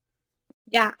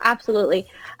Yeah, absolutely.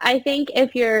 I think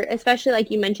if you're, especially like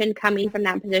you mentioned, coming from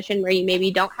that position where you maybe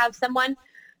don't have someone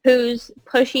who's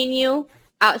pushing you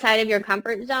outside of your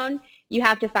comfort zone, you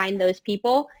have to find those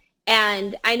people.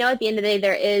 And I know at the end of the day,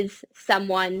 there is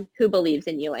someone who believes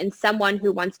in you and someone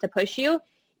who wants to push you,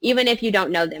 even if you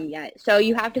don't know them yet. So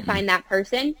you have to Mhm. find that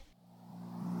person.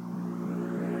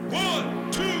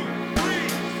 One, two, three,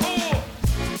 four.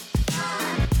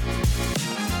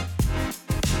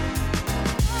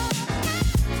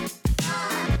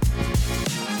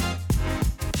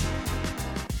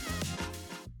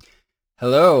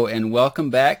 Hello, and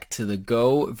welcome back to the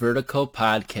Go Vertical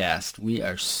podcast. We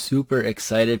are super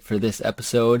excited for this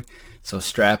episode, so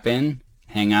strap in,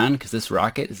 hang on, because this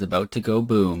rocket is about to go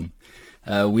boom.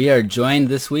 We are joined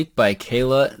this week by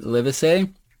Kayla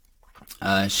Livesay.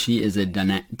 She is a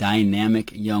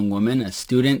dynamic young woman, a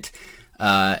student,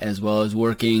 as well as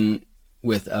working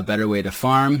with A Better Way to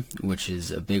Farm, which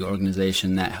is a big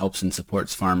organization that helps and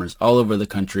supports farmers all over the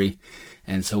country.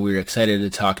 And so we're excited to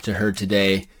talk to her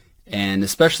today. And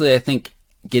especially, I think,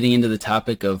 getting into the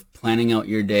topic of planning out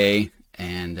your day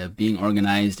and being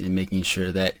organized and making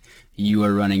sure that you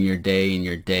are running your day and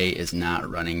your day is not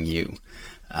running you.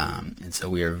 And so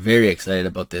we are very excited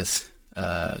about this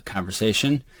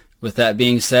conversation. With that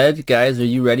being said, guys, are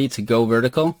you ready to go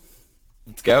vertical?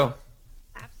 Let's go.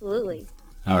 Absolutely.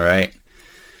 All right.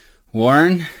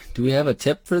 Warren, do we have a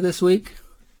tip for this week?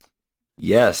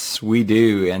 Yes, we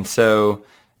do. And so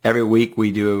every week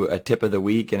we do a tip of the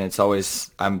week, and it's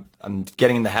always I'm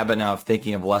getting in the habit now of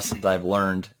thinking of lessons I've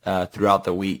learned throughout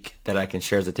the week that I can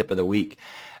share as a tip of the week.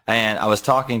 And I was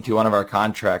talking to one of our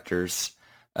contractors,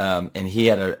 and he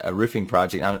had a roofing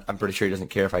project. I'm pretty sure he doesn't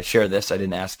care if I share this. I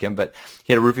didn't ask him, but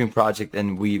he had a roofing project,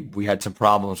 and we had some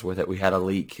problems with it. We had a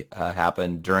leak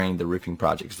happen during the roofing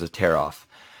project. It was a tear off.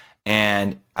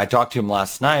 And I talked to him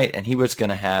last night, and he was going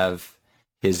to have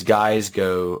his guys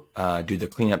go do the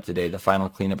cleanup today, the final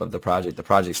cleanup of the project. The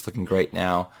project's looking great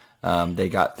now. They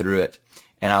got through it.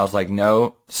 And I was like,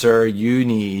 no, sir, you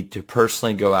need to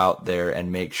personally go out there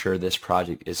and make sure this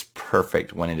project is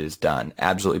perfect when it is done.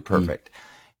 Absolutely perfect.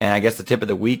 And I guess the tip of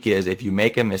the week is if you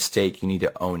make a mistake, you need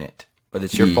to own it. Whether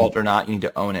it's your fault or not, you need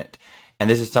to own it. And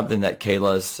this is something that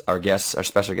Kayla's, our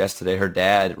special guest today, her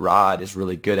dad, Rod, is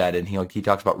really good at it. And he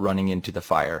talks about running into the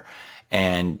fire.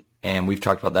 And we've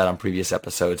talked about that on previous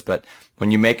episodes. But when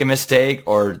you make a mistake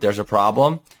or there's a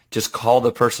problem, just call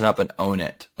the person up and own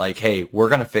it. Like, hey, we're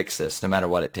going to fix this no matter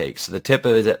what it takes. So the tip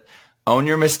is that own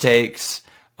your mistakes,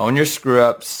 own your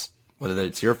screw-ups, whether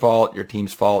it's your fault, your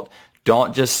team's fault.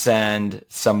 Don't just send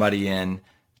somebody in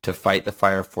to fight the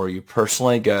fire for you.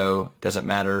 Personally go. Doesn't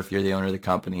matter if you're the owner of the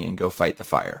company, and go fight the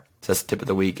fire. So that's the tip of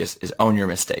the week is own your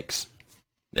mistakes.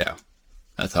 Yeah,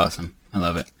 that's awesome. I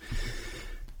love it.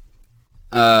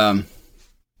 Um,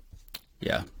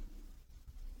 yeah,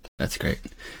 that's great.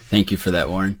 Thank you for that,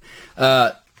 Warren.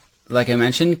 Like I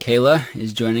mentioned, Kayla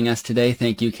is joining us today.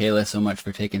 Thank you, Kayla, so much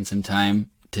for taking some time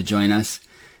to join us.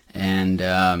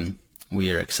 And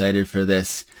we are excited for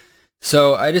this.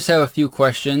 So I just have a few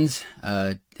questions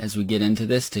as we get into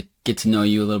this to get to know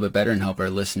you a little bit better and help our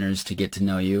listeners to get to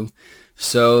know you.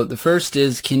 So the first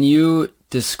is, can you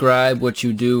describe what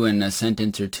you do in a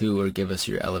sentence or two, or give us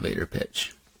your elevator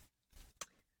pitch?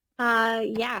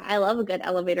 Yeah, I love a good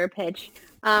elevator pitch.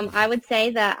 I would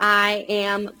say that I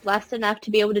am blessed enough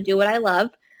to be able to do what I love,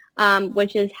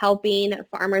 which is helping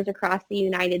farmers across the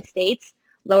United States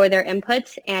lower their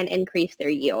inputs and increase their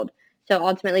yield. So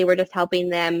ultimately, we're just helping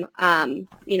them,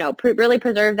 really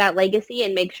preserve that legacy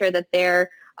and make sure that their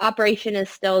operation is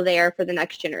still there for the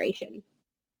next generation.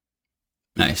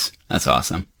 Nice. That's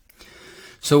awesome.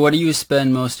 So what do you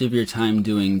spend most of your time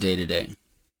doing day to day?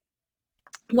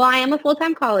 Well, I am a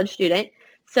full-time college student,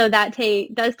 so that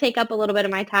does take up a little bit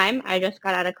of my time. I just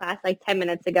got out of class like 10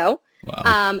 minutes ago,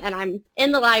 Wow. and I'm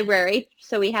in the library,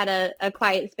 so we had a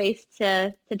quiet space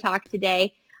to talk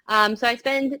today. So I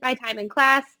spend my time in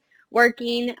class,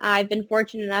 working. I've been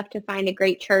fortunate enough to find a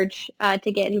great church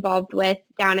to get involved with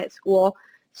down at school,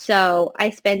 so I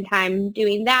spend time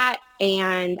doing that,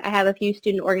 and I have a few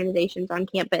student organizations on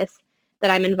campus that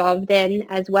I'm involved in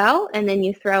as well. And then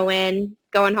you throw in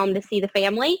going home to see the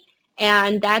family,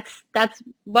 and that's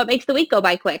what makes the week go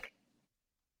by quick.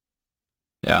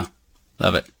 Yeah.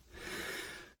 Love it.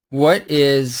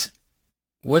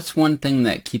 What's one thing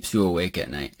that keeps you awake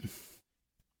at night?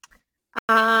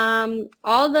 I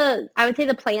would say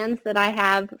the plans that I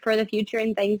have for the future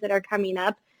and things that are coming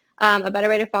up. A Better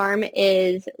Way to Farm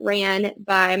is ran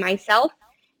by myself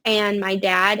and my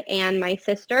dad and my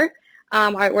sister.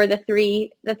 We're the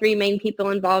three main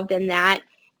people involved in that.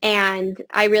 And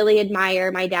I really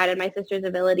admire my dad and my sister's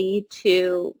ability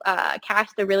to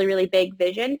cast a really, really big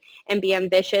vision and be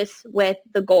ambitious with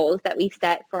the goals that we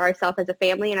set for ourselves as a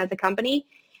family and as a company.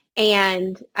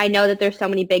 And I know that there's so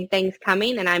many big things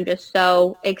coming, and I'm just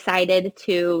so excited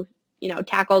to,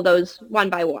 tackle those one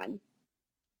by one.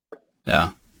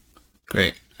 Yeah,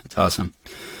 great. That's awesome.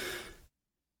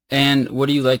 And what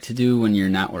do you like to do when you're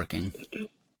not working?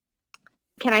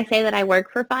 Can I say that I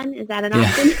work for fun? Is that an Yeah.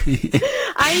 option?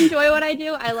 I enjoy what I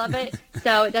do. I love it.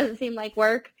 So it doesn't seem like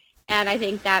work. And I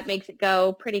think that makes it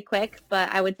go pretty quick. But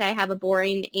I would say I have a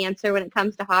boring answer when it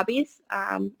comes to hobbies.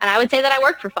 And I would say that I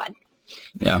work for fun.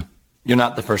 Yeah. You're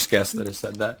not the first guest that has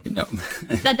said that. No.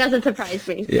 That doesn't surprise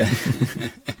me. Yeah.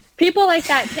 People like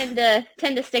that tend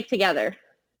to stick together.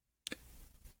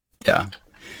 Yeah.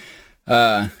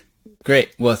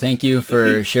 Great. Well, thank you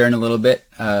for sharing a little bit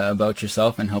about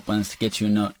yourself and helping us to get to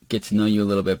know you a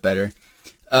little bit better.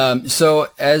 So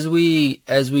as we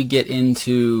get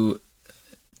into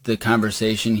the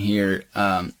conversation here,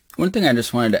 one thing I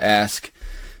just wanted to ask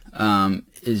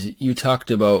is you talked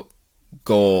about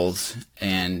goals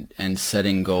and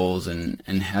setting goals and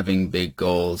having big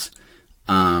goals,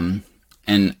 and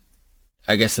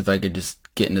I guess if I could just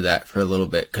get into that for a little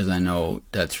bit, because I know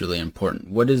that's really important.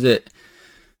 What does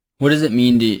it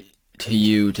mean to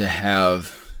you to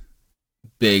have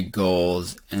big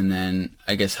goals? And then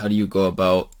I guess how do you go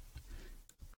about,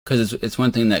 because it's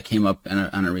one thing that came up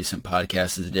on a recent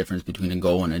podcast is the difference between a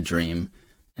goal and a dream.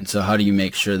 And so how do you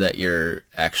make sure that you're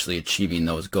actually achieving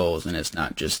those goals and it's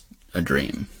not just a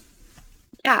dream?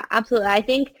 Yeah, absolutely. I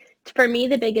think for me,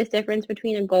 the biggest difference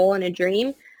between a goal and a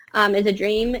dream is a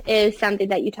dream is something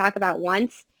that you talk about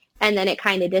once and then it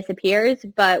kind of disappears.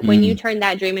 But when you turn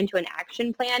that dream into an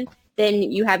action plan, then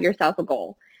you have yourself a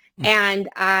goal. And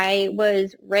I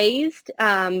was raised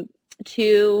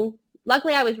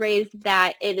luckily I was raised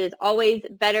that it is always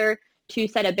better to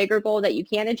set a bigger goal that you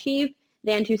can achieve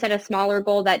than to set a smaller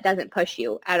goal that doesn't push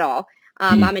you at all.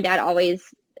 Mom and dad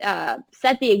always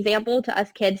set the example to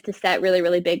us kids to set really,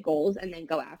 really big goals and then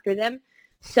go after them.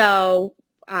 So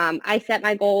I set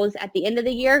my goals at the end of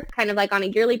the year, kind of like on a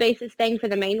yearly basis thing for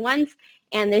the main ones.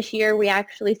 And this year we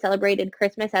actually celebrated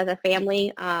Christmas as a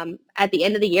family at the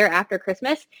end of the year after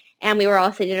Christmas. And we were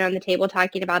all sitting around the table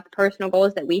talking about the personal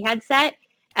goals that we had set.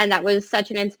 And that was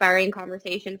such an inspiring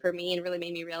conversation for me and really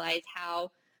made me realize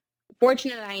how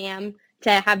fortunate I am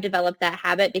to have developed that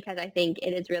habit, because I think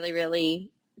it is really,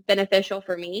 really beneficial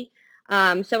for me.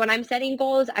 So when I'm setting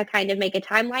goals, I kind of make a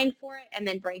timeline for it and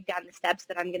then break down the steps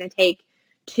that I'm going to take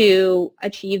to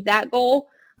achieve that goal.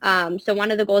 So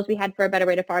one of the goals we had for A Better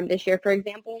Way to Farm this year, for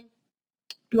example,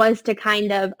 was to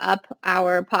kind of up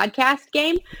our podcast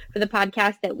game for the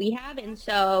podcast that we have. And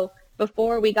so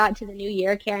before we got to the new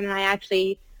year, Karen and I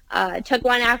actually took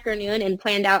one afternoon and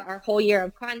planned out our whole year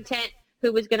of content,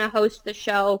 who was going to host the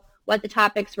show, what the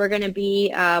topics were going to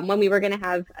be, when we were going to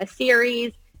have a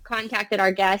series, contacted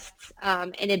our guests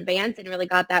in advance and really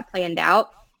got that planned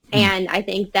out. And I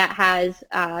think that has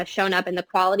shown up in the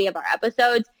quality of our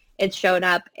episodes. It's shown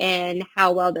up in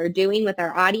how well they're doing with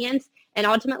our audience. And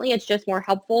ultimately, it's just more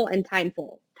helpful and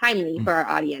timely for our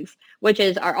audience, which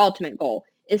is our ultimate goal,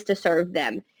 is to serve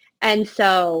them. And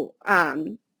so,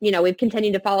 we've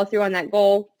continued to follow through on that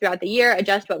goal throughout the year,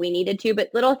 adjust what we needed to.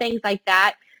 But little things like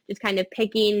that, just kind of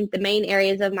picking the main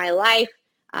areas of my life,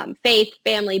 faith,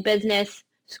 family, business,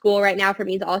 school right now for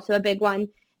me is also a big one,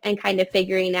 and kind of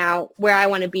figuring out where I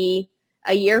want to be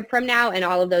a year from now in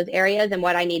all of those areas and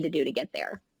what I need to do to get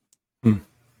there.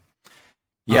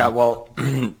 Yeah, well,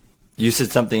 you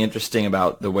said something interesting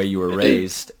about the way you were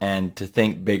raised, and to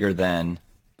think bigger than,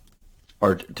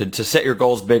 or to set your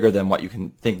goals bigger than what you can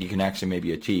think you can actually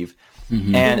maybe achieve.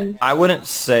 And I wouldn't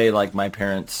say like my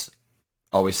parents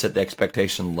always set the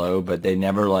expectation low, but they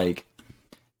never I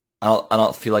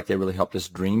don't feel like they really helped us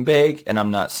dream big. And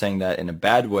I'm not saying that in a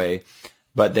bad way,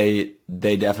 but they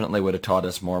definitely would have taught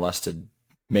us more or less to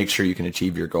make sure you can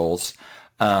achieve your goals.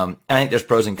 And I think there's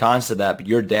pros and cons to that. But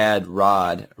your dad,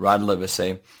 Rod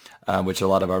Livesay, which a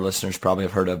lot of our listeners probably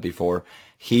have heard of before,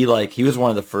 he was one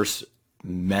of the first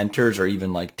mentors or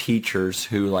even like teachers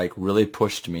who really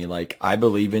pushed me. Like, I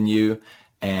believe in you,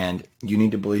 and you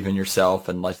need to believe in yourself,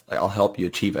 and I'll help you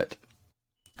achieve it.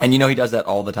 And he does that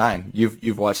all the time.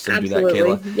 You've watched him Absolutely.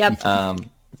 do that, Kayla. Yep.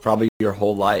 Probably your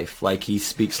whole life. Like, he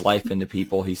speaks life into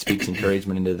people. He speaks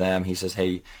encouragement into them. He says,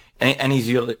 hey, and he's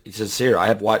sincere.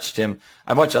 I've watched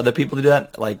other people do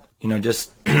that.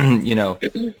 Just,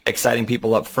 exciting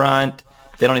people up front.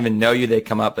 They don't even know you. They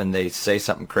come up and they say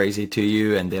something crazy to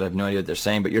you, and they have no idea what they're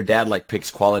saying. But your dad picks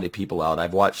quality people out.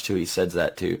 I've watched who he says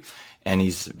that to. and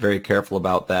he's very careful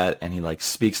about that, and he like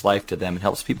speaks life to them and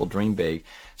helps people dream big.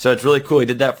 So it's really cool. He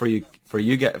did that for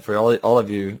all of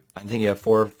you. I think you have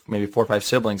maybe four or five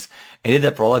siblings, and he did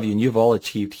that for all of you, and you've all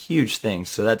achieved huge things.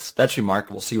 So that's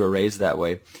remarkable. So you were raised that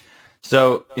way.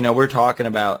 So, we're talking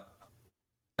about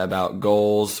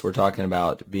goals. We're talking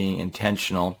about being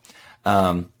intentional.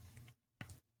 Um,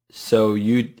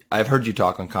 I've heard you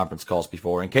talk on conference calls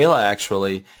before, and Kayla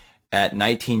actually, at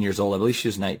 19 years old, I believe she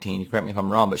was 19, correct me if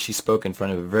I'm wrong, but she spoke in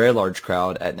front of a very large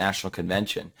crowd at National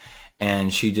Convention,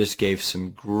 and she just gave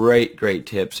some great, great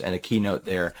tips and a keynote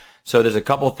there. So there's a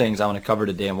couple of things I want to cover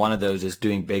today, and one of those is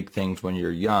doing big things when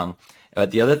you're young.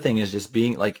 But the other thing is just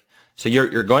being like, so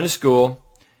you're going to school,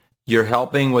 you're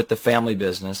helping with the family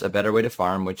business, A Better Way to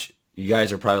Farm, which you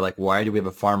guys are probably like, why do we have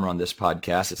a farmer on this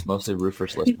podcast? It's mostly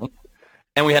roofers listening.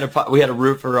 And we had a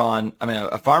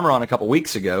a farmer on a couple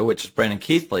weeks ago, which is Brandon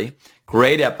Keithley.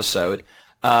 Great episode.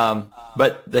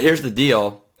 Here's the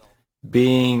deal: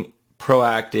 being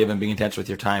proactive and being intentional with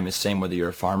your time is same whether you're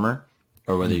a farmer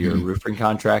or whether you're a roofing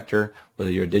contractor, whether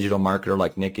you're a digital marketer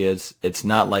like Nick is. It's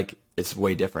not like it's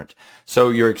way different.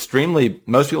 So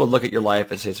most people look at your life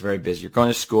and say it's very busy. You're going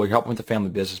to school, you're helping with the family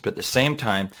business, but at the same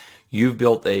time, you've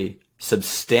built a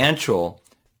substantial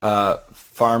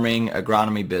farming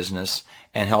agronomy business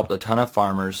and helped a ton of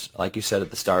farmers, like you said at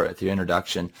the start at your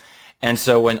introduction. And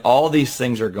so when all these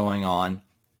things are going on,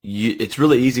 it's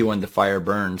really easy when the fire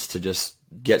burns to just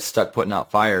get stuck putting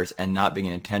out fires and not being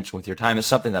intentional with your time. It's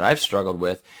something that I've struggled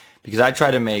with because I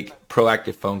try to make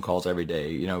proactive phone calls every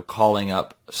day, calling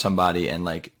up somebody and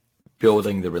like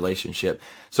building the relationship.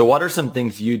 So what are some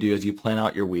things you do as you plan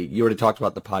out your week? You already talked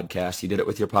about the podcast. You did it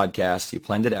with your podcast. You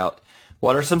planned it out.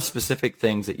 What are some specific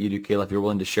things that you do, Kayla, if you're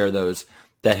willing to share those,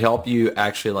 that help you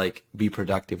actually like be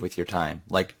productive with your time?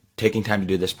 Like taking time to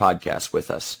do this podcast with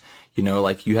us.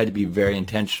 Like you had to be very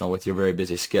intentional with your very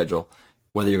busy schedule,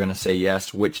 whether you're going to say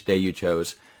yes, which day you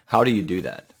chose. How do you do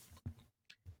that?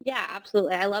 Yeah,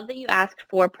 absolutely. I love that you asked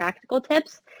for practical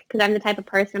tips because I'm the type of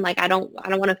person like I don't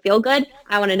want to feel good.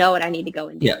 I want to know what I need to go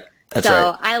and do. Yeah, that's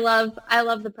right. So I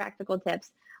love the practical tips.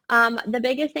 The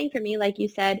biggest thing for me, like you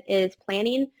said, is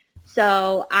planning.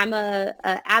 So I'm a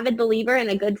avid believer in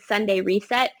a good Sunday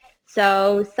reset.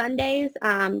 So Sundays,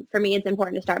 for me, it's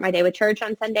important to start my day with church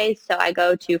on Sundays. So I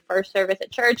go to first service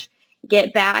at church,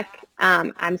 get back.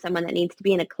 I'm someone that needs to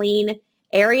be in a clean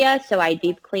area. So I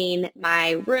deep clean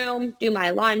my room, do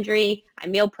my laundry, I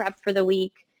meal prep for the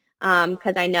week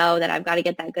because I know that I've got to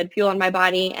get that good fuel in my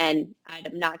body and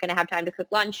I'm not going to have time to cook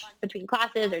lunch between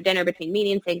classes or dinner between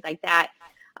meetings, things like that.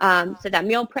 So that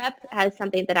meal prep has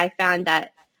something that I found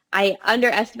that I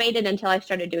underestimated until I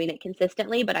started doing it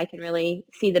consistently, but I can really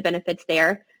see the benefits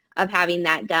there of having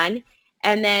that done.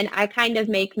 And then I kind of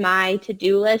make my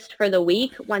to-do list for the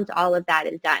week once all of that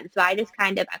is done. So I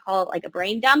call it like a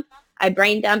brain dump. I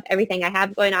brain dump everything I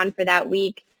have going on for that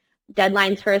week,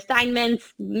 deadlines for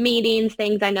assignments, meetings,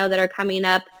 things I know that are coming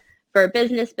up for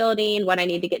business building, what I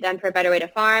need to get done for A Better Way to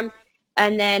Farm.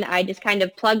 And then I just kind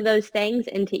of plug those things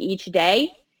into each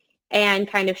day and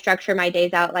kind of structure my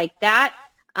days out like that.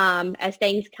 As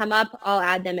things come up, I'll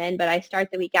add them in, but I start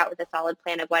the week out with a solid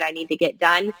plan of what I need to get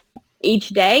done each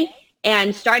day.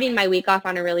 And starting my week off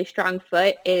on a really strong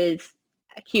foot is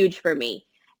huge for me.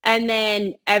 And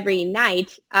then every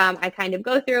night, I kind of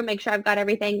go through, make sure I've got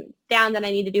everything down that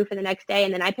I need to do for the next day.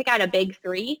 And then I pick out a big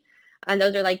three. And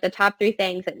those are like the top three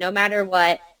things that no matter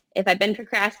what, if I've been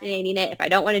procrastinating it, if I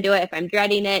don't want to do it, if I'm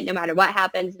dreading it, no matter what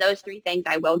happens, those three things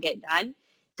I will get done.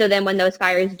 So then when those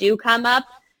fires do come up,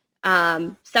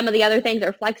 some of the other things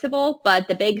are flexible, but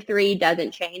the big three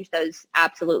doesn't change. Those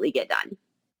absolutely get done.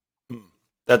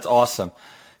 That's awesome.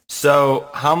 So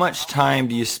how much time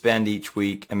do you spend each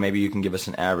week, and maybe you can give us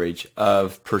an average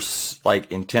of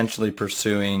intentionally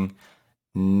pursuing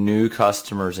new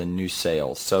customers and new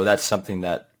sales? So that's something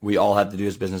that we all have to do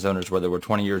as business owners, whether we're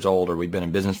 20 years old or we've been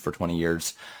in business for 20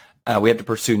 years. We have to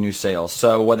pursue new sales.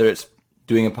 So whether it's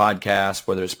doing a podcast,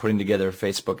 whether it's putting together a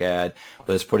Facebook ad,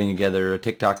 whether it's putting together a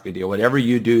TikTok video, whatever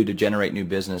you do to generate new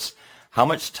business, how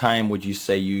much time would you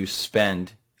say you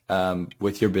spend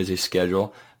with your busy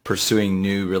schedule pursuing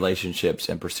new relationships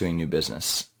and pursuing new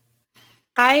business?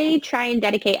 I try and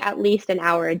dedicate at least an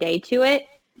hour a day to it.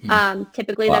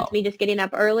 Typically, Wow. that's me just getting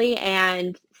up early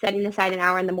and setting aside an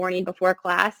hour in the morning before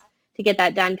class to get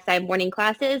that done because I have morning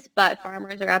classes, but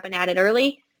farmers are up and at it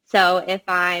early. So if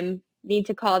I need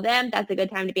to call them, that's a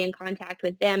good time to be in contact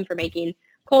with them for making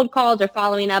cold calls or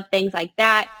following up, things like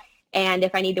that. And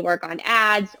if I need to work on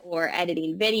ads or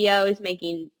editing videos,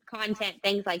 making content,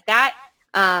 things like that,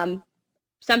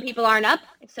 some people aren't up,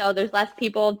 so there's less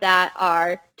people that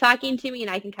are talking to me,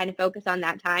 and I can kind of focus on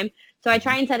that time. So I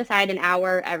try and set aside an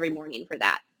hour every morning for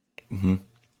that. Mm-hmm.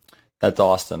 That's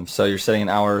awesome. So you're setting an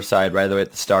hour aside right away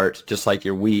at the start, just like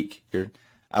your week.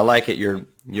 I like it. You're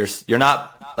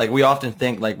not like we often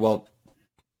think like, well,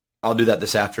 I'll do that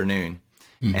this afternoon.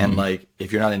 And like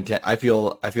if you're not intent, I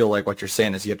feel like what you're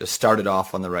saying is you have to start it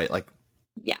off on the right. Like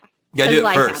Yeah. you gotta do it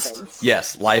Life first. happens.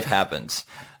 Yes, life happens.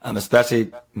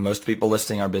 Especially most people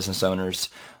listening are business owners,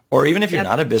 or even if you're Yep.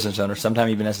 not a business owner, sometimes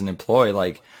even as an employee,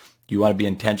 like you want to be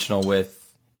intentional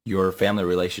with your family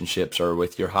relationships or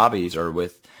with your hobbies or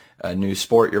with a new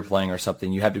sport you're playing or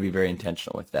something. You have to be very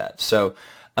intentional with that. So,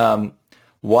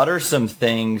 what are some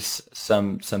things,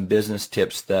 some business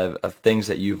tips of things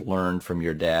that you've learned from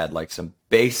your dad, like some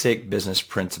basic business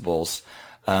principles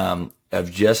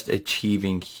of just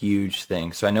achieving huge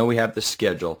things? So I know we have the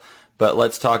schedule, but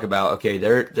let's talk about, okay,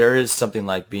 there is something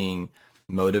like being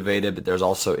motivated, but there's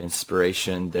also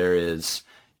inspiration. There is,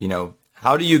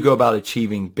 how do you go about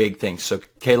achieving big things? So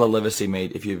Kayla Livesay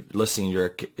made, if you're listening,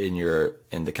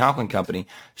 in the Conklin Company,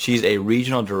 she's a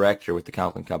regional director with the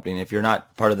Conklin Company. And if you're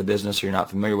not part of the business or you're not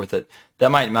familiar with it,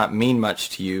 that might not mean much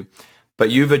to you.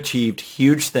 But you've achieved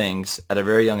huge things at a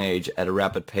very young age at a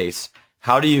rapid pace.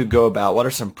 How do you go about, what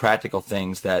are some practical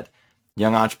things that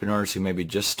young entrepreneurs who maybe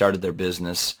just started their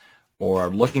business or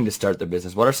are looking to start their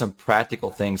business, what are some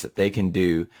practical things that they can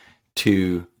do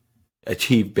to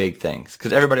achieve big things?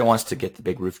 Because everybody wants to get the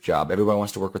big roof job. Everybody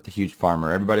wants to work with the huge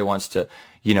farmer. Everybody wants to,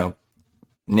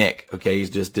 Nick, okay,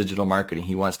 he's just digital marketing.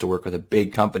 He wants to work with a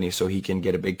big company so he can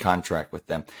get a big contract with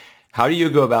them. How do you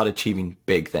go about achieving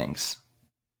big things?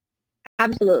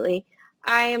 Absolutely.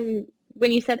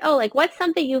 When you said, oh, like what's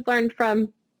something you've learned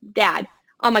from dad?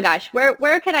 Oh my gosh,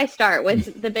 where could I start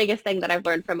with the biggest thing that I've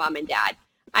learned from mom and dad?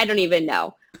 I don't even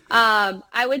know.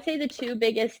 I would say the two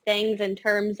biggest things in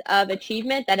terms of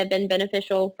achievement that have been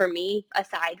beneficial for me,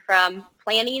 aside from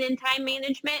planning and time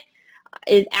management,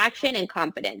 is action and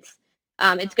confidence.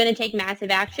 It's going to take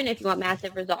massive action if you want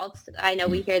massive results. I know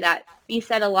we hear that be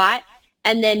said a lot.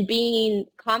 And then being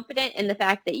confident in the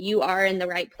fact that you are in the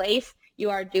right place, you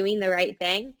are doing the right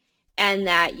thing, and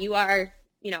that you are,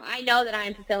 I know that I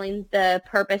am fulfilling the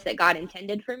purpose that God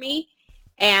intended for me,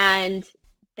 and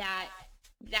that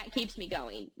keeps me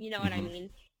going. You know what I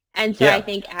mean? And so I Yeah.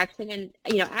 think action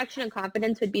and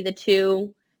confidence would be the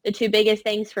two biggest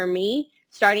things for me,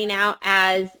 starting out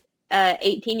as a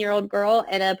 18-year-old girl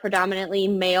in a predominantly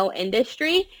male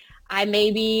industry. I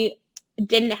maybe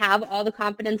didn't have all the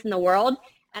confidence in the world.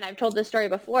 And I've told this story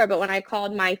before, but when I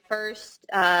called my first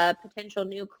potential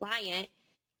new client,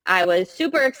 I was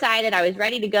super excited. I was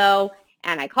ready to go.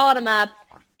 And I called him up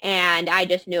and I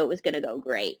just knew it was going to go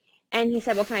great. And he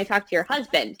said, well, can I talk to your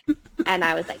husband? And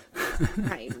I was like,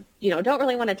 I, don't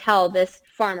really want to tell this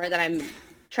farmer that I'm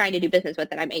trying to do business with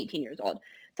that I'm 18 years old.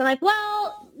 So I'm like,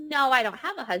 well, no, I don't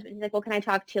have a husband. He's like, well, can I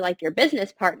talk to like your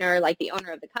business partner, like the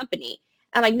owner of the company?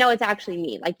 I'm like, no, it's actually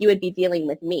me. Like you would be dealing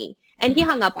with me. And he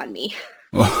hung up on me,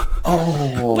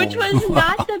 which was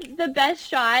not the best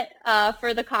shot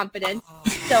for the confidence.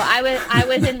 So I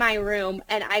was in my room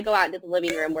and I go out into the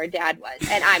living room where dad was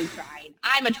and I'm crying.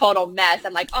 I'm a total mess.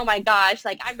 I'm like, oh my gosh,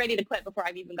 like I'm ready to quit before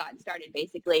I've even gotten started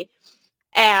basically.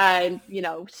 And,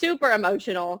 super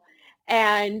emotional.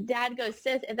 And dad goes,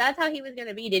 sis, if that's how he was going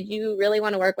to be, did you really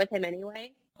want to work with him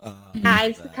anyway?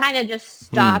 I kind of just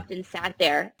stopped and sat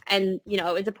there. And, it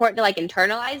was important to like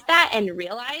internalize that and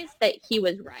realize that he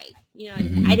was right.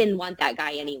 I didn't want that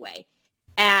guy anyway.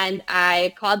 And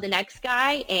I called the next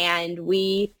guy and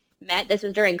we met. This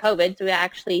was during COVID. So we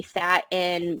actually sat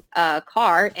in a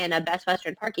car in a Best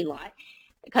Western parking lot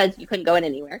because you couldn't go in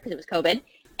anywhere because it was COVID.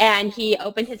 And he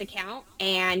opened his account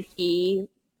and he,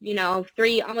 almost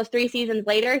 3 seasons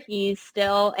later, he's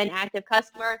still an active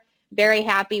customer, very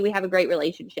happy. We have a great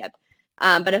relationship.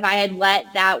 But if I had let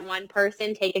that one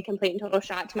person take a complete and total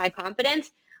shot to my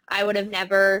confidence, I would have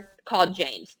never called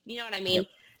James. You know what I mean?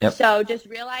 Yep. So just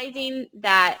realizing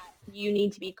that you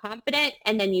need to be confident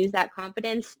and then use that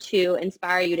confidence to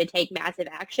inspire you to take massive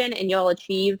action and you'll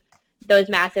achieve those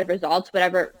massive results,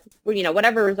 whatever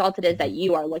result it is that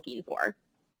you are looking for.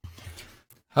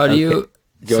 How do you,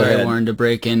 Go sorry ahead. Warren to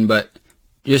break in, but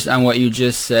just on what you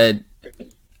just said,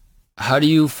 how do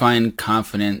you find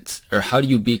confidence or how do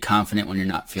you be confident when you're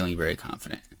not feeling very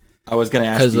confident? I was going to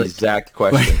ask the exact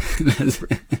question.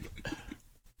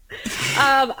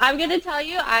 I'm going to tell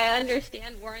you, I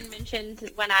understand Warren mentioned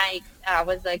when I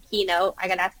was a keynote, I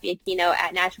got asked to be a keynote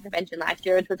at National Convention last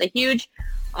year, which was a huge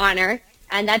honor.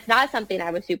 And that's not something I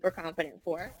was super confident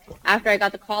for. After I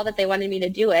got the call that they wanted me to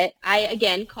do it, I,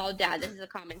 again, called dad. This is a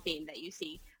common theme that you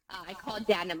see. I called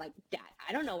dad and I'm like, Dad,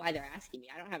 I don't know why they're asking me.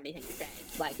 I don't have anything to say.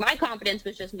 Like, my confidence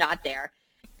was just not there.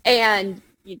 And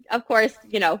of course,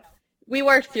 we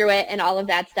worked through it and all of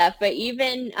that stuff. But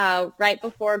even right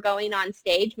before going on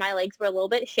stage, my legs were a little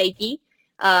bit shaky.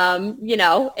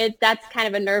 That's kind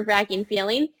of a nerve-wracking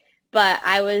feeling. But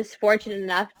I was fortunate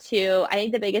enough I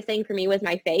think the biggest thing for me was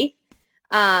my faith.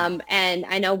 And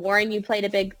I know, Warren, you played a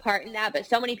big part in that, but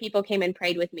so many people came and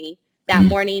prayed with me that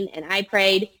morning, and I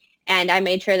prayed, and I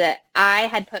made sure that I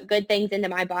had put good things into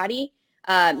my body,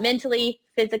 mentally,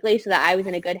 physically, so that I was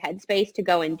in a good headspace to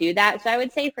go and do that. So I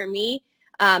would say for me,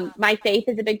 my faith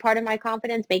is a big part of my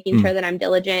confidence, making sure that I'm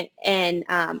diligent and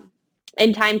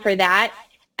in time for that.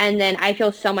 And then I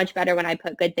feel so much better when I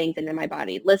put good things into my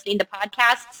body. Listening to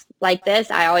podcasts like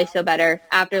this, I always feel better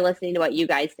after listening to what you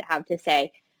guys have to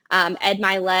say. Ed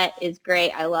Milet is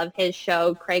great. I love his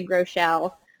show, Craig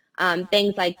Rochelle,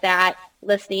 things like that.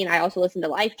 Listening, I also listen to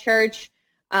Life Church,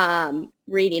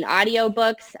 reading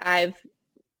audiobooks. I've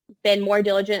been more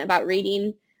diligent about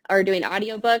reading or doing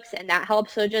audiobooks, and that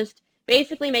helps. So just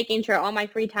basically making sure all my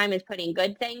free time is putting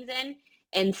good things in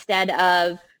instead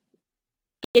of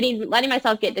letting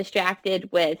myself get distracted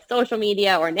with social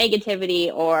media or negativity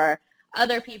or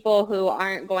other people who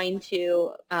aren't going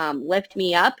to lift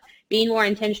me up. Being more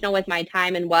intentional with my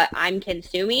time and what I'm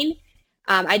consuming.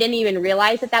 I didn't even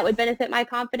realize that would benefit my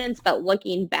confidence, but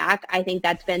looking back, I think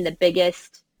that's been the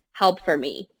biggest help for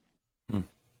me.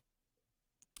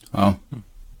 Wow.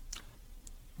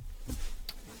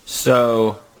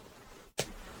 So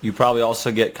you probably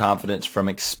also get confidence from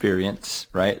experience,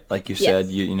 right? Like you said,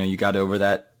 Yes. you got over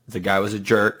that. The guy was a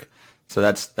jerk. So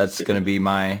that's going to be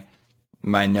my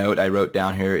note I wrote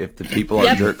down here. If the people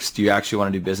are jerks, do you actually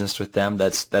want to do business with them?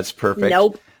 That's perfect.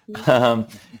 Nope.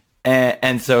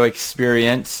 And so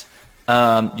experience,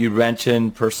 you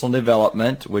mentioned personal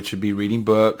development, which would be reading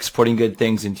books, putting good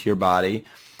things into your body.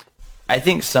 I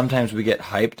think sometimes we get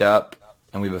hyped up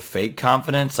and we have a fake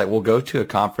confidence. Like we'll go to a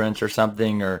conference or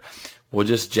something, or we'll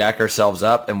just jack ourselves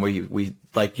up, and we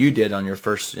like you did on your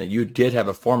first. You did have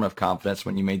a form of confidence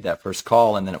when you made that first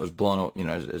call, and then it was blown.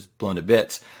 It was blown to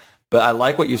bits. But I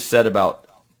like what you said about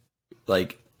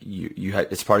like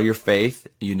it's part of your faith.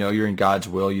 You're in God's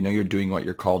will. You're doing what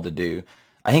you're called to do.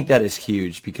 I think that is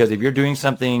huge, because if you're doing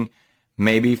something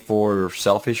maybe for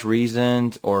selfish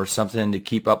reasons or something to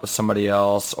keep up with somebody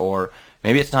else, or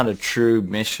maybe it's not a true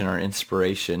mission or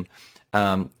inspiration,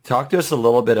 talk to us a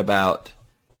little bit about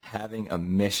having a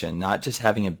mission, not just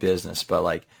having a business, but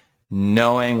like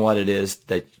knowing what it is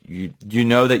that you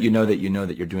know that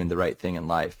you're doing the right thing in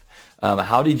life.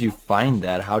 How did you find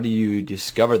that? How do you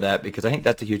discover that? Because I think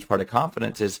that's a huge part of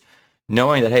confidence, is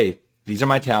knowing that, hey, these are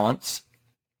my talents.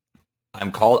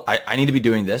 I'm called, I need to be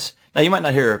doing this. Now, you might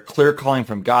not hear a clear calling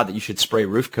from God that you should spray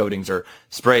roof coatings or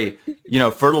spray,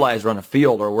 fertilizer on a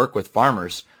field or work with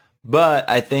farmers. But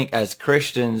I think as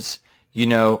Christians,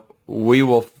 we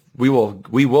will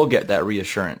get that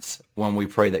reassurance when we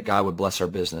pray that God would bless our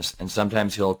business. And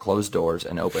sometimes he'll close doors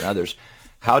and open others.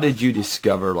 How did you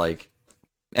discover,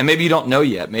 and maybe you don't know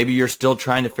yet. Maybe you're still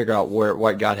trying to figure out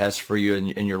what God has for you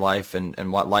in your life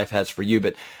and what life has for you.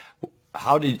 But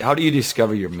how do you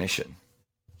discover your mission?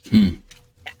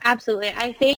 Absolutely.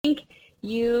 I think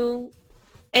you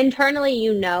internally,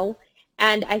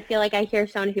 and I feel like I hear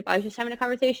so many people. I was just having a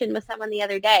conversation with someone the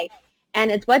other day,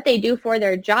 and it's what they do for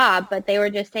their job, but they were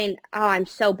just saying, oh, I'm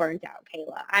so burnt out,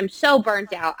 Kayla. I'm so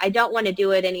burnt out. I don't want to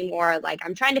do it anymore. Like,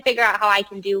 I'm trying to figure out how I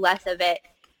can do less of it.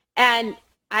 And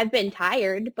I've been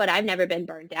tired, but I've never been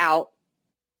burnt out.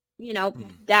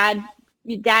 Dad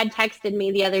texted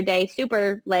me the other day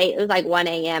super late. It was like 1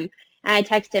 a.m. And I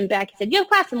texted him back. He said, you have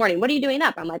class in the morning. What are you doing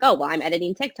up? I'm like, oh, well, I'm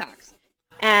editing TikToks.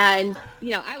 And,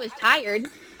 I was tired.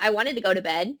 I wanted to go to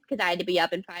bed because I had to be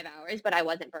up in 5 hours, but I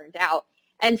wasn't burnt out.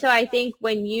 And so I think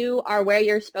when you are where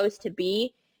you're supposed to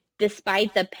be,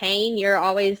 despite the pain, you're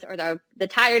always, or the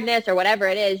tiredness or whatever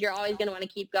it is, you're always going to want to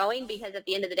keep going, because at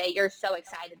the end of the day, you're so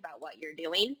excited about what you're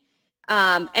doing.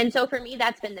 And so for me,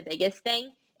 that's been the biggest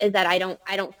thing, is that I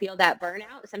don't feel that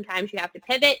burnout. Sometimes you have to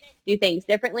pivot, do things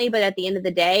differently, but at the end of the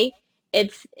day,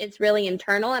 it's really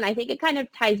internal. And I think it kind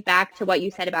of ties back to what you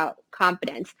said about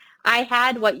confidence. I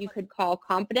had what you could call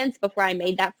confidence before I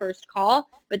made that first call,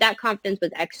 but that confidence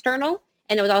was external,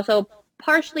 and it was also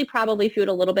partially probably fueled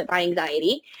a little bit by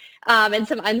anxiety and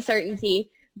some uncertainty.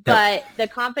 But the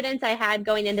confidence I had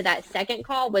going into that second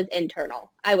call was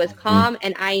internal. I was calm,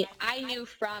 and I knew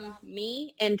from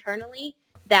me internally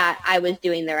that I was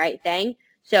doing the right thing.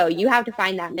 So you have to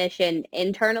find that mission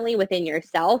internally within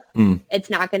yourself. It's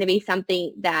not going to be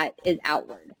something that is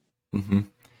outward. Mm-hmm.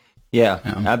 Yeah,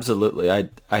 absolutely. I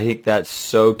think that's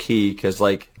so key, because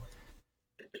I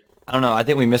don't know, I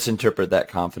think we misinterpret that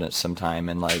confidence sometime,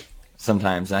 and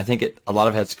sometimes. And I think a lot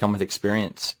of it has to come with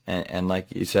experience. And like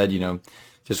you said,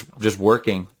 just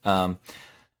working.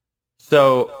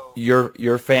 So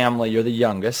your family, you're the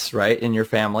youngest, right, in your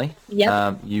family. Yep.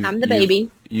 I'm the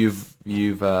baby.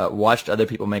 You've watched other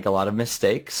people make a lot of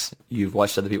mistakes. You've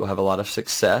watched other people have a lot of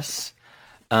success.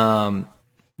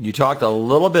 You talked a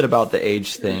little bit about the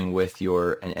age thing with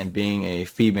and being a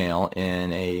female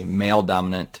in a male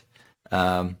dominant,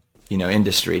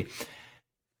 industry.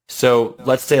 So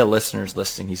let's say a listener's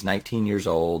listening. He's 19 years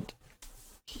old.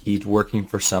 He's working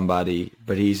for somebody,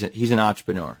 but he's an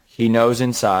entrepreneur. He knows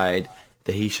inside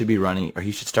that he should be running, or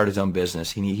he should start his own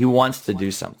business. He wants to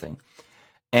do something.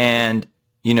 And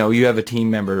you have a team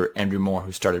member, Andrew Moore,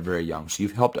 who started very young. So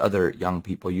you've helped other young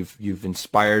people. You've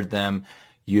inspired them.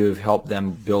 You've helped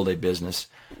them build a business.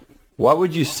 What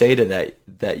would you say to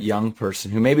that young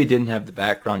person who maybe didn't have the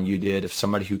background you did, of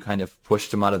somebody who kind of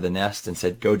pushed them out of the nest and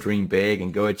said, go dream big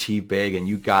and go achieve big, and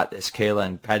you got this, Kayla,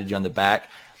 and patted you on the back?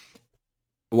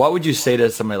 What would you say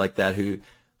to somebody like that who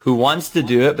wants to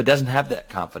do it but doesn't have that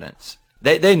confidence?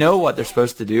 They know what they're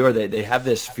supposed to do, or they have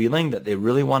this feeling that they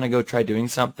really want to go try doing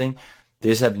something. They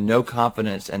just have no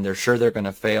confidence, and they're sure they're going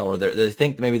to fail, or they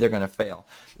think maybe they're going to fail.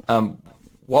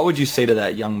 What would you say to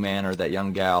that young man or that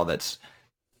young gal that's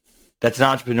an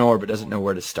entrepreneur but doesn't know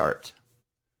where to start?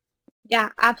 Yeah,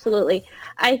 absolutely.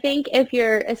 I think if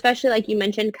you're, especially like you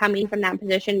mentioned, coming from that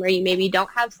position where you maybe don't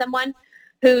have someone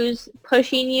who's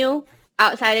pushing you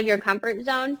outside of your comfort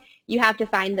zone, you have to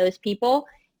find those people.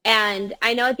 And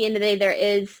I know at the end of the day, there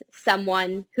is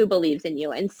someone who believes in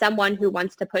you and someone who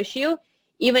wants to push you,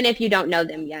 even if you don't know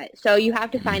them yet. So you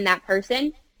have to find that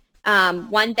person.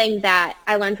 One thing that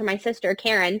I learned from my sister,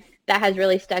 Karen, that has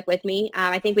really stuck with me.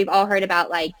 I think we've all heard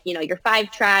about, like, your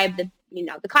 5 tribe, the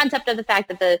concept of the fact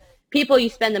that the people you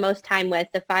spend the most time with,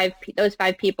 those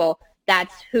 5 people,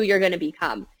 that's who you're going to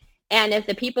become. And if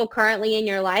the people currently in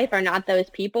your life are not those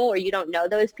people, or you don't know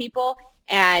those people,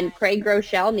 and Craig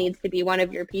Groeschel needs to be one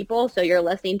of your people, so you're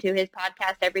listening to his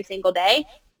podcast every single day,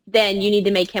 then you need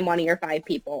to make him one of your 5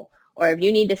 people. Or if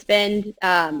you need to spend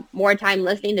more time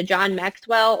listening to John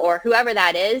Maxwell or whoever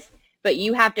that is, but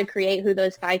you have to create who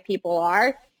those 5 people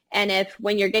are. And if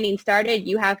when you're getting started,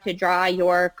 you have to draw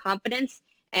your confidence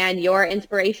and your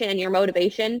inspiration and your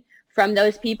motivation from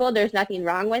those people, there's nothing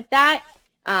wrong with that.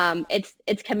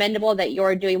 It's commendable that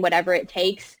you're doing whatever it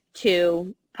takes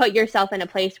to put yourself in a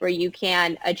place where you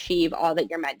can achieve all that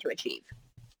you're meant to achieve.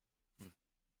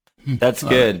 That's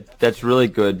good. That's really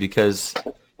good, because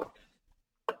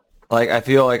I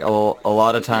feel like a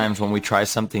lot of times when we try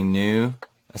something new,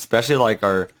 especially like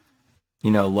our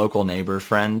local neighbor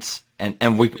friends,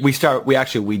 and we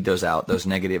actually weed those out, those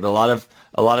negative. A lot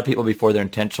of people, before they're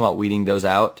intentional about weeding those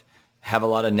out, have a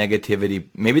lot of negativity.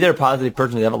 Maybe they're a positive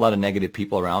person, they have a lot of negative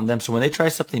people around them. So when they try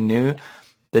something new,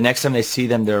 the next time they see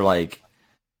them, they're like,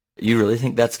 you really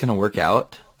think that's going to work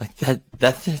out? Like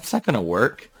that's not going to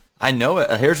work. I know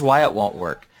it. Here's why it won't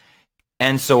work.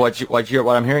 And so what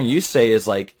I'm hearing you say is,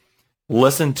 like,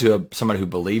 listen to somebody who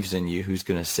believes in you, who's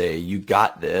going to say, you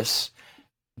got this.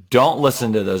 Don't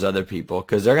listen to those other people,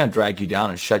 because they're going to drag you down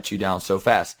and shut you down so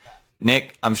fast.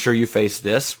 Nick, I'm sure you faced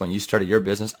this when you started your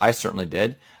business. I certainly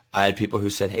did. I had people who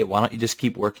said, hey, why don't you just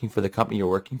keep working for the company you're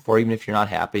working for? Even if you're not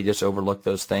happy, just overlook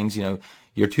those things.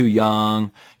 You're too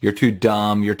young, you're too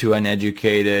dumb, you're too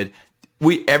uneducated.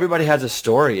 Everybody has a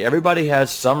story. Everybody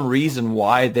has some reason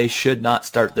why they should not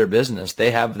start their business.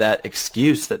 They have that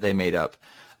excuse that they made up.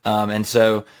 And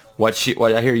so what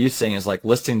I hear you saying is, like,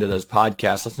 listening to those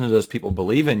podcasts, listening to those people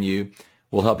believe in you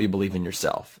will help you believe in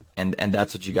yourself. And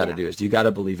that's what you got to do, is you got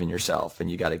to believe in yourself, and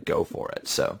you got to go for it.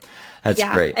 So that's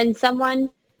great. And someone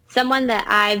that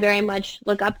I very much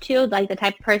look up to, like the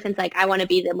type of person's like, I want to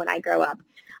be them when I grow up.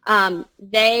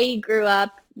 They grew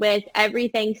up with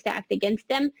everything stacked against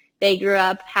them. They grew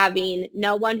up having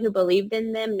no one who believed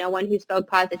in them, no one who spoke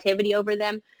positivity over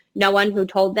them, no one who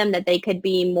told them that they could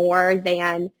be more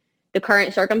than the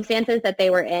current circumstances that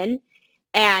they were in.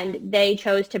 And they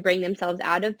chose to bring themselves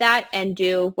out of that and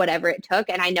do whatever it took.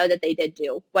 And I know that they did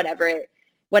do whatever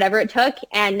it took.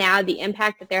 And now the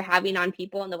impact that they're having on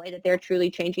people and the way that they're truly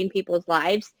changing people's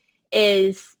lives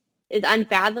is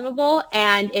unfathomable.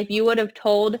 And if you would have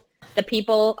told the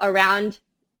people around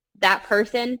that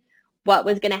person what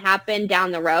was going to happen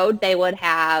down the road, they would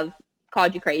have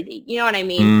called you crazy. You know what I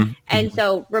mean? Mm-hmm. And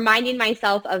so reminding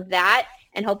myself of that,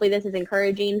 and hopefully this is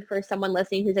encouraging for someone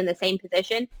listening who's in the same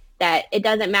position, that it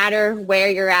doesn't matter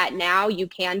where you're at now, you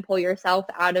can pull yourself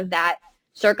out of that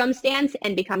circumstance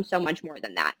and become so much more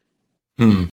than that.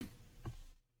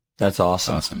 That's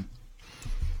awesome.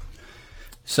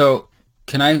 So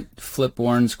can I flip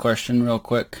Warren's question real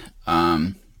quick?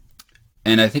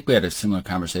 And I think we had a similar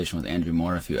conversation with Andrew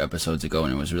Moore a few episodes ago,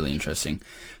 and it was really interesting.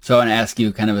 So I want to ask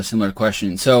you kind of a similar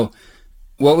question. So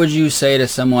what would you say to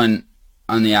someone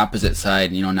on the opposite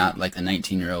side, not like the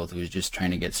 19-year-old who's just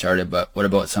trying to get started, but what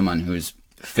about someone who's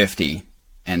 50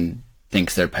 and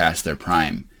thinks they're past their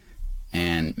prime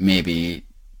and maybe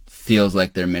feels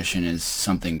like their mission is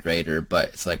something greater, but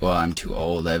it's like, well, I'm too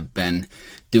old. I've been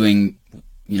doing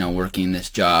working this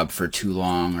job for too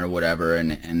long or whatever,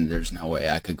 and there's no way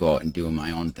I could go out and do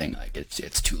my own thing. Like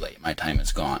it's too late. My time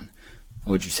is gone.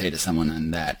 What would you say to someone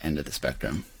on that end of the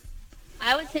spectrum?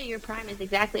 I would say your prime is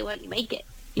exactly what you make it.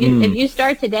 If you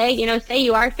start today, say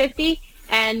you are 50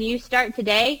 and you start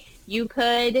today, you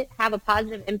could have a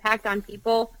positive impact on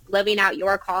people living out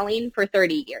your calling for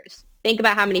 30 years. Think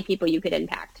about how many people you could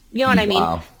impact. You know what I mean?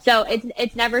 Wow. So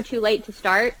it's never too late to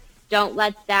start. Don't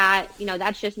let that,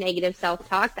 that's just negative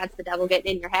self-talk. That's the devil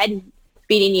getting in your head and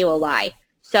feeding you a lie.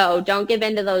 So don't give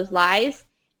in to those lies.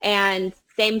 And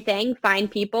same thing, find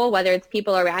people, whether it's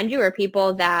people around you or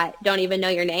people that don't even know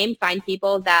your name, find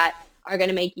people that are going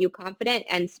to make you confident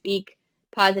and speak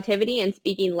positivity and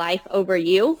speaking life over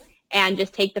you, and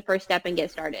just take the first step and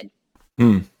get started.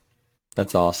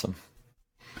 That's awesome.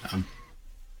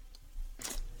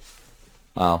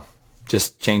 Wow.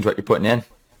 Just change what you're putting in,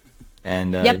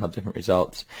 and Yep. you'll have different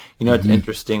results. It's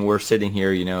interesting. We're sitting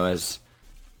here, as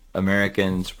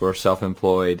Americans, we're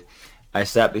self-employed. I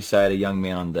sat beside a young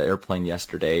man on the airplane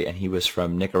yesterday, and he was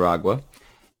from Nicaragua,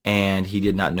 and he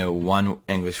did not know one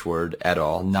English word at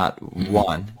all, not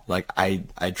one. Like I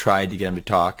tried to get him to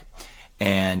talk,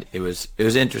 and it was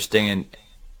interesting. And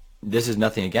this is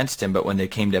nothing against him, but when they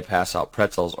came to pass out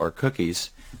pretzels or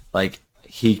cookies, like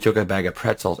he took a bag of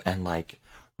pretzels and like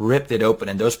ripped it open,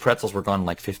 and those pretzels were gone in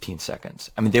like 15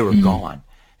 seconds. I mean, they were gone.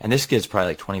 And this kid's probably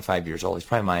like 25 years old. He's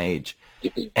probably my age.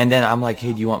 And then I'm like,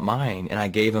 hey, do you want mine? And I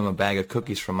gave him a bag of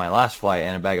cookies from my last flight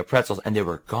and a bag of pretzels, and they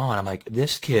were gone. I'm like,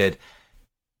 this kid,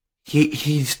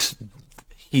 he's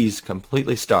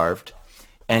completely starved,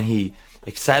 and he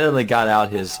excitedly got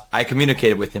out I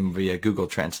communicated with him via Google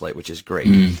Translate, which is great.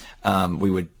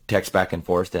 We would text back and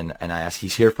forth, and I asked,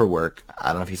 he's here for work. I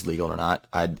don't know if he's legal or not.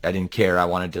 I didn't care. I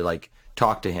wanted to like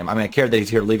talk to him. I mean, I cared that he's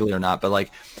here legally or not, but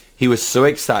like he was so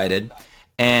excited,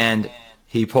 and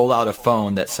he pulled out a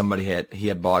phone that he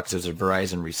had bought because it was a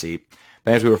Verizon receipt.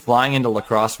 But as we were flying into La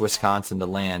Crosse, Wisconsin to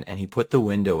land, and he put the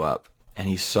window up, and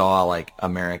he saw like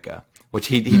America, which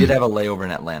he did have a layover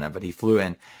in Atlanta, but he flew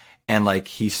in, and like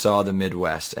he saw the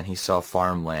Midwest, and he saw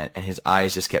farmland, and his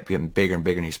eyes just kept getting bigger and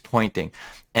bigger, and he's pointing,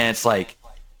 and it's like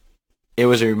it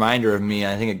was a reminder of me.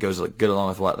 And I think it goes good along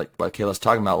with what Kayla's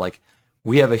talking about. Like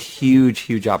we have a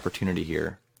huge opportunity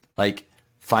here. Like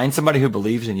find somebody who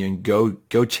believes in you and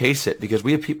go chase it, because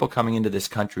we have people coming into this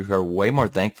country who are way more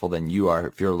thankful than you are.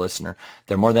 If you're a listener,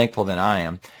 they're more thankful than I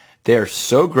am. They're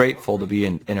so grateful to be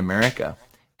in America.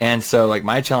 And so like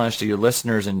my challenge to your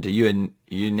listeners and to you and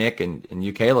you, Nick, and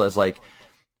you, Kayla, is like,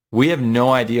 we have no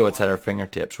idea what's at our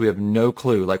fingertips. We have no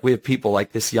clue. Like we have people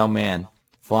like this young man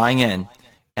flying in,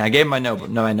 and I gave him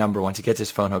my number. Once he gets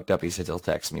his phone hooked up, he said he'll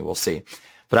text me. We'll see.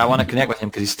 But I want to connect with him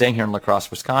because he's staying here in La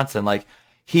Crosse, Wisconsin. Like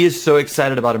he is so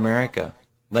excited about America.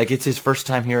 Like it's his first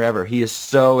time here ever. He is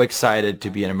so excited to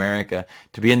be in America,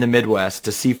 to be in the Midwest,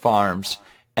 to see farms.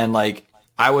 And like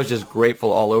I was just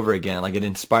grateful all over again. Like it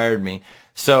inspired me.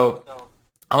 So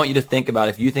I want you to think about,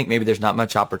 if you think maybe there's not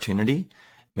much opportunity,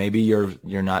 maybe you're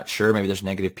not sure, maybe there's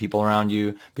negative people around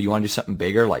you, but you want to do something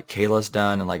bigger like Kayla's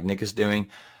done and like Nick is doing,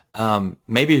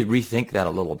 maybe rethink that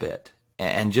a little bit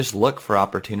and just look for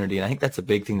opportunity. And I think that's a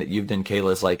big thing that you've done,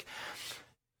 Kayla, is like,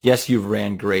 yes, you've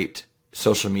ran great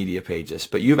social media pages,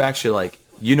 but you've actually like,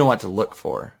 you know what to look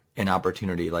for in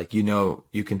opportunity. Like,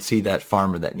 you can see that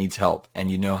farmer that needs help,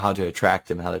 and you know how to attract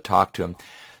them and how to talk to them.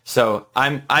 So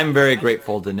I'm very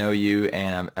grateful to know you,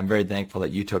 and I'm very thankful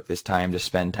that you took this time to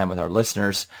spend time with our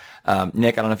listeners.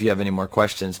 Nick, I don't know if you have any more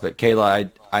questions, but Kayla,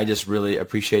 I just really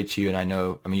appreciate you, and I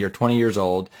mean, you're 20 years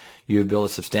old. You've built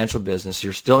a substantial business.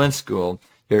 You're still in school.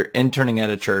 You're interning at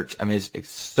a church. I mean, it's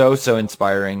so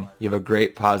inspiring. You have a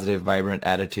great, positive, vibrant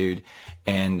attitude,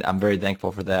 and I'm very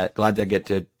thankful for that. Glad to get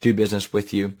to do business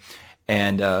with you,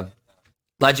 and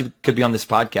glad you could be on this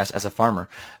podcast as a farmer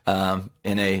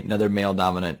in another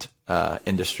male-dominant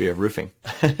industry of roofing.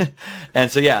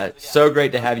 And so, yeah, so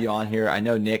great to have you on here. I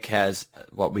know Nick has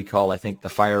what we call, I think, the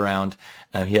fire round.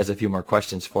 He has a few more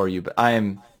questions for you, but I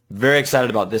am very excited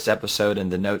about this episode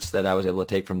and the notes that I was able to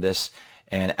take from this.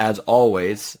 And as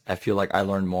always, I feel like I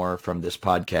learned more from this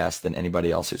podcast than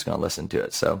anybody else who's going to listen to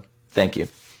it. So thank you.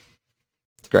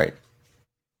 It's great.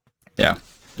 Yeah,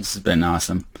 this has been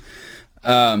awesome.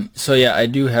 So yeah, I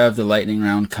do have the lightning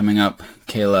round coming up,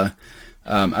 Kayla.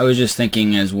 I was just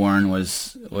thinking as Warren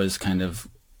was kind of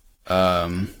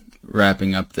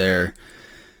wrapping up there,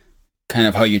 kind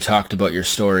of how you talked about your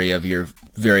story of your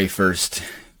very first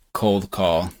cold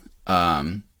call.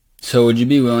 So would you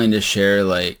be willing to share,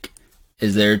 like,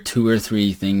 is there 2 or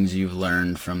 3 things you've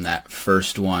learned from that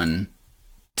first one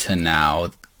to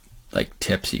now, like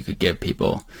tips you could give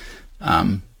people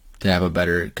to have a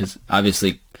better, because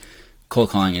obviously cold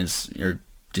calling is, you're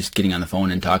just getting on the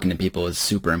phone and talking to people is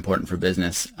super important for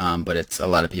business, but it's a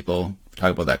lot of people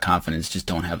talk about that confidence, just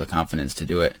don't have the confidence to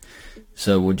do it.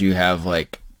 So would you have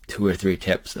like 2 or 3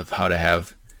 tips of how to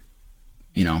have,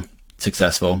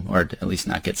 successful, or at least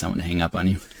not get someone to hang up on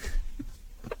you?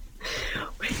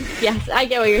 Yes, I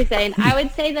get what you're saying. I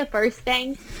would say the first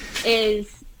thing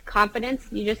is confidence.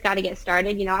 You just got to get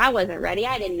started. I wasn't ready.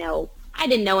 I didn't know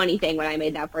anything when I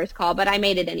made that first call, but I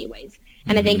made it anyways.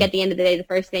 And I think at the end of the day, the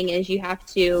first thing is you have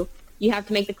to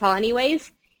make the call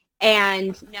anyways,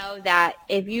 and know that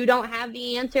if you don't have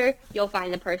the answer, you'll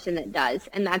find the person that does,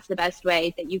 and that's the best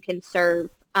way that you can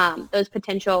serve those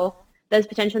potential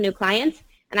new clients.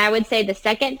 And I would say the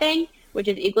second thing, which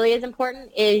is equally as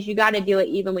important, is you got to do it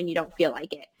even when you don't feel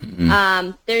like it.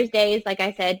 There's days, like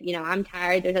I said, I'm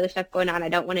tired. There's other stuff going on. I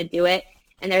don't want to do it.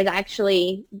 And there's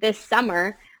actually this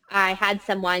summer, I had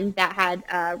someone that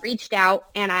had reached out,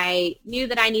 and I knew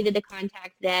that I needed to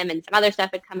contact them, and some other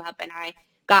stuff had come up, and I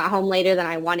got home later than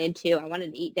I wanted to. I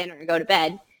wanted to eat dinner and go to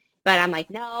bed, but I'm like,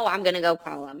 no, I'm going to go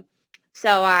call them.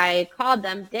 So I called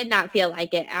them, did not feel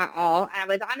like it at all. I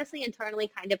was honestly internally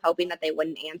kind of hoping that they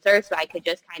wouldn't answer so I could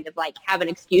just kind of like have an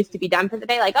excuse to be done for the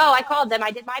day. Like, oh, I called them.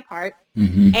 I did my part.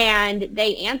 And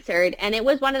they answered. And it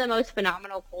was one of the most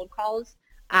phenomenal cold calls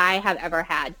I have ever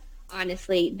had.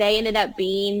 Honestly, they ended up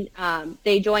being,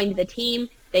 they joined the team.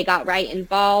 They got right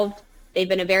involved. They've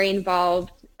been a very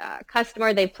involved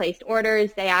customer. They've placed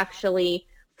orders. They actually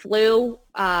flew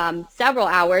several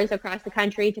hours across the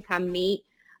country to come meet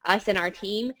us and our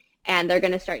team, and they're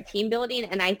going to start team building.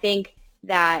 And I think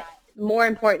that more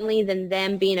importantly than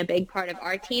them being a big part of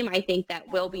our team, I think that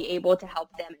we'll be able to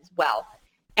help them as well.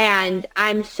 And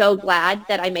I'm so glad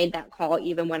that I made that call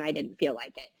even when I didn't feel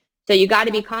like it. So you got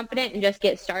to be confident and just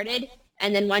get started.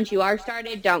 And then once you are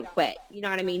started, don't quit. You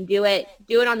know what I mean? Do it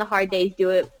on the hard days.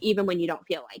 Do it even when you don't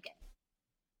feel like it.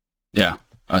 Yeah,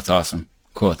 that's awesome.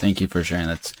 Cool. Thank you for sharing.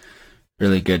 That's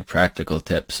really good practical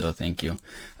tips. So thank you.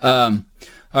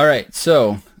 All right,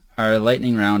 so our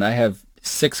lightning round, I have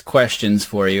 6 questions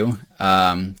for you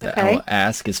that I will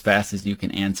ask as fast as you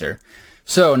can answer.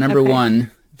 So number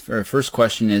 1, for our first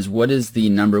question is, what is the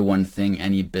number 1 thing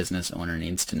any business owner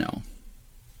needs to know?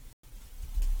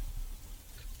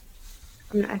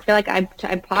 I feel like I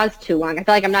paused too long. I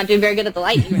feel like I'm not doing very good at the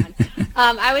lightning round.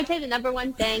 I would say the number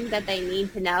 1 thing that they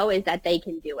need to know is that they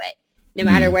can do it. No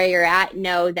matter where you're at,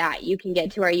 know that you can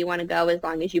get to where you want to go as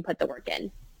long as you put the work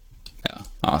in. Yeah,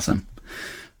 awesome.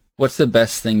 What's the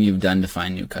best thing you've done to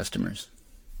find new customers?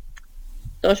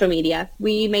 Social media.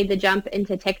 We made the jump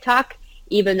into TikTok,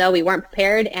 even though we weren't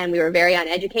prepared and we were very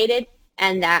uneducated.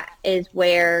 And that is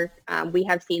where we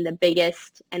have seen the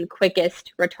biggest and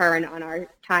quickest return on our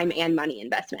time and money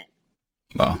investment.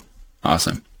 Wow,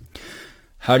 awesome.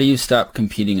 How do you stop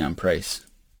competing on price?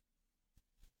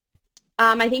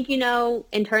 I think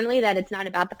internally that it's not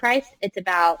about the price. It's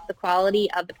about the quality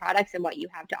of the products and what you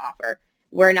have to offer.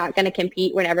 We're not going to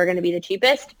compete. We're never going to be the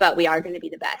cheapest, but we are going to be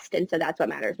the best. And so that's what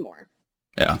matters more.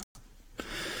 Yeah.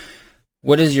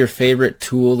 What is your favorite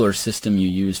tool or system you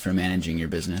use for managing your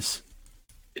business?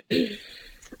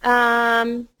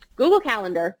 Google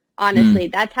Calendar, honestly.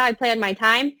 That's how I plan my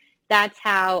time. That's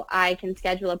how I can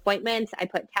schedule appointments. I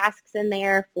put tasks in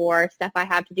there for stuff I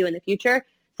have to do in the future.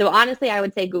 So honestly, I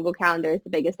would say Google Calendar is the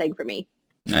biggest thing for me.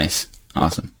 Nice.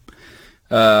 Awesome.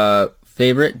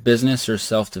 Favorite business or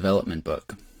self-development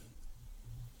book?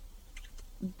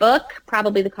 Book,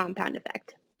 probably The Compound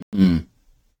Effect.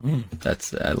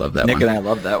 I love that Nick one. Nick and I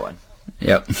love that one.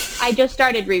 Yep. I just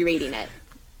started rereading it.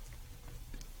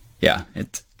 Yeah,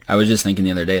 I was just thinking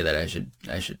the other day that I should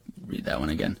read that one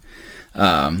again.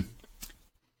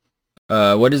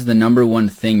 What is the number 1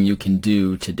 thing you can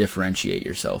do to differentiate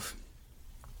yourself?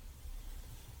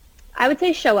 I would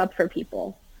say show up for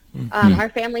people. Our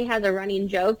family has a running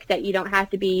joke that you don't have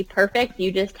to be perfect.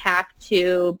 You just have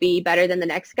to be better than the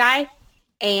next guy.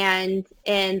 And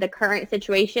in the current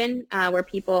situation where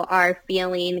people are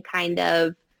feeling kind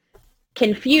of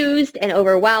confused and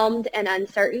overwhelmed and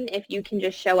uncertain, if you can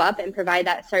just show up and provide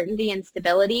that certainty and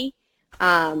stability,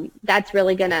 that's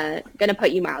really gonna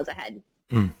put you miles ahead.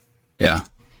 Yeah.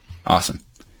 Awesome.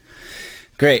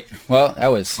 Great. Well, that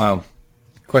was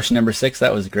question number 6.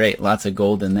 That was great. Lots of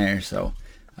gold in there. So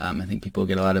I think people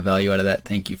get a lot of value out of that.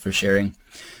 Thank you for sharing.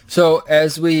 So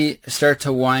as we start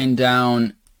to wind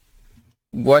down,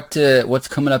 what's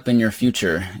coming up in your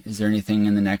future? Is there anything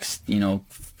in the next,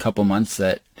 couple months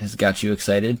that has got you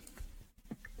excited?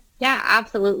 Yeah,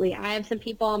 absolutely. I have some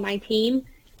people on my team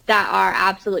that are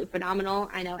absolutely phenomenal.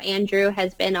 I know Andrew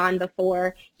has been on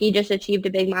before. He just achieved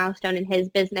a big milestone in his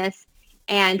business,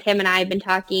 and him and I have been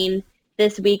talking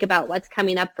this week about what's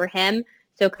coming up for him.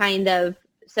 So kind of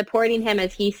supporting him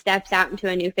as he steps out into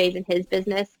a new phase in his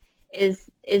business is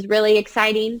really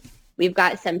exciting. We've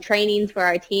got some trainings for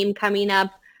our team coming up.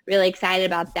 Really excited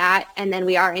about that. And then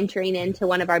we are entering into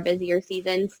one of our busier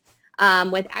seasons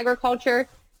with agriculture.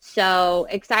 So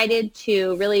excited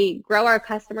to really grow our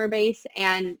customer base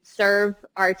and serve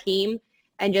our team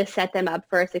and just set them up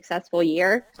for a successful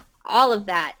year. All of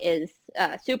that is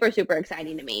super, super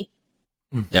exciting to me.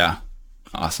 Yeah.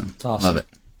 Awesome. Awesome. Love it.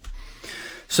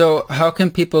 So how can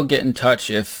people get in touch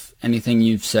if anything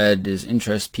you've said is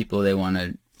interest people, they want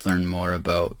to learn more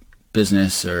about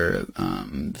business or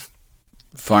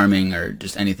farming or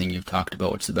just anything you've talked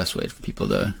about? What's the best way for people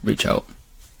to reach out?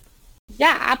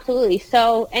 Yeah, absolutely.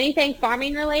 So anything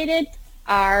farming related,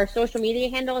 our social media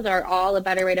handles are all A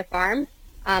Better Way to Farm.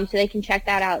 So they can check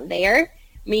that out there.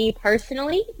 Me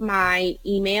personally, my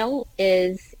email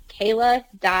is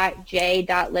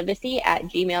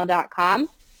kayla.j.livesay@gmail.com.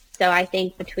 So I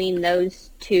think between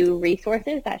those two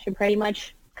resources, that should pretty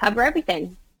much cover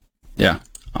everything. Yeah.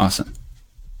 Awesome.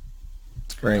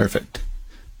 Great. Perfect.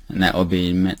 And that will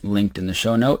be linked in the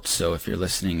show notes. So if you're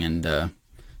listening and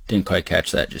didn't quite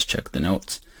catch that, just check the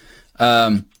notes.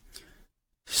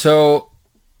 So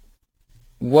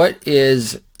what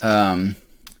is,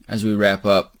 as we wrap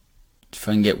up, if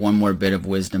I can get one more bit of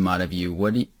wisdom out of you,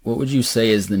 what would you say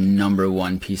is the number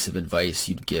one piece of advice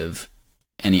you'd give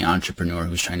any entrepreneur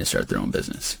who's trying to start their own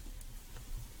business?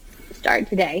 Start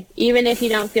today. Even if you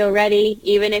don't feel ready,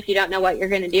 even if you don't know what you're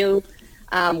going to do,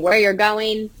 where you're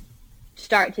going,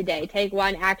 start today. Take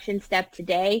one action step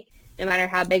today, no matter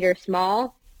how big or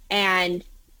small, and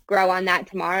grow on that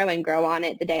tomorrow and grow on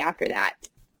it the day after that.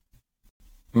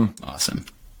 Awesome.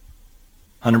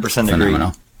 100% agree.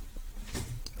 Phenomenal.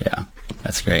 Yeah,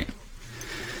 that's great.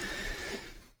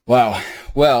 Wow.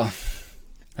 Well,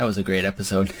 that was a great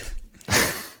episode.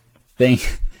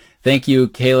 Thank you,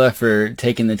 Kayla, for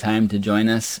taking the time to join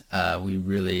us. We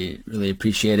really, really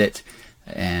appreciate it,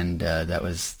 and that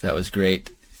was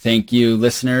great. Thank you,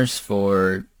 listeners,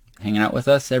 for hanging out with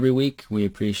us every week. We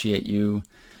appreciate you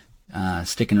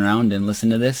sticking around and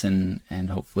listening to this, and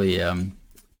hopefully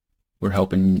we're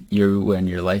helping you and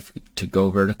your life to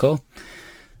go vertical.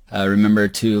 Remember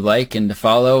to like and to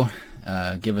follow.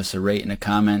 Give us a rate and a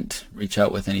comment. Reach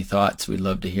out with any thoughts. We'd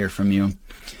love to hear from you.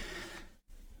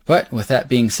 But with that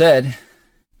being said,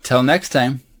 till next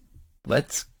time,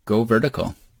 let's go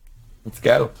vertical. Let's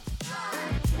go.